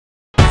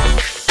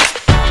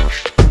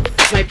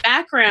My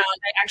background,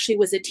 I actually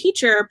was a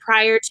teacher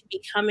prior to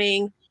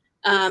becoming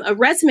a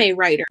resume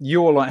writer.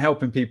 You're like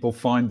helping people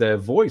find their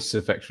voice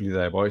effectively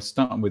there by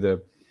starting with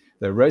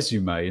their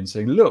resume and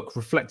saying, look,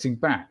 reflecting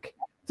back,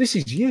 this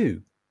is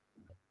you.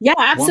 Yeah,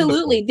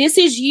 absolutely. Wonderful. This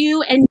is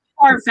you, and you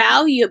are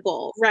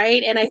valuable,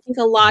 right? And I think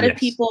a lot of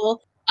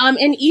people,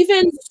 and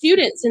even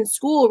students in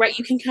school, right,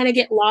 you can kind of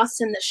get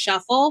lost in the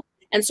shuffle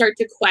and start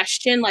to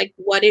question, like,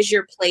 what is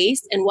your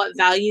place and what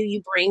value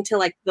you bring to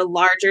like the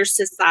larger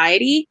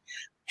society.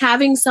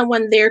 Having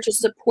someone there to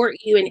support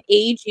you and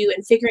aid you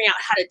in figuring out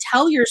how to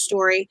tell your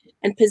story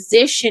and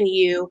position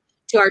you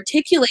to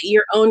articulate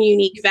your own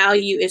unique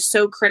value is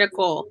so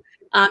critical.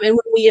 And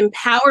when we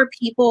empower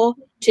people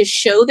to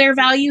show their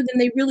value, then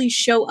they really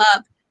show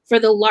up for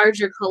the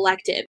larger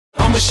collective.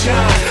 I'ma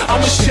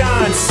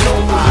shine so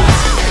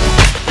high.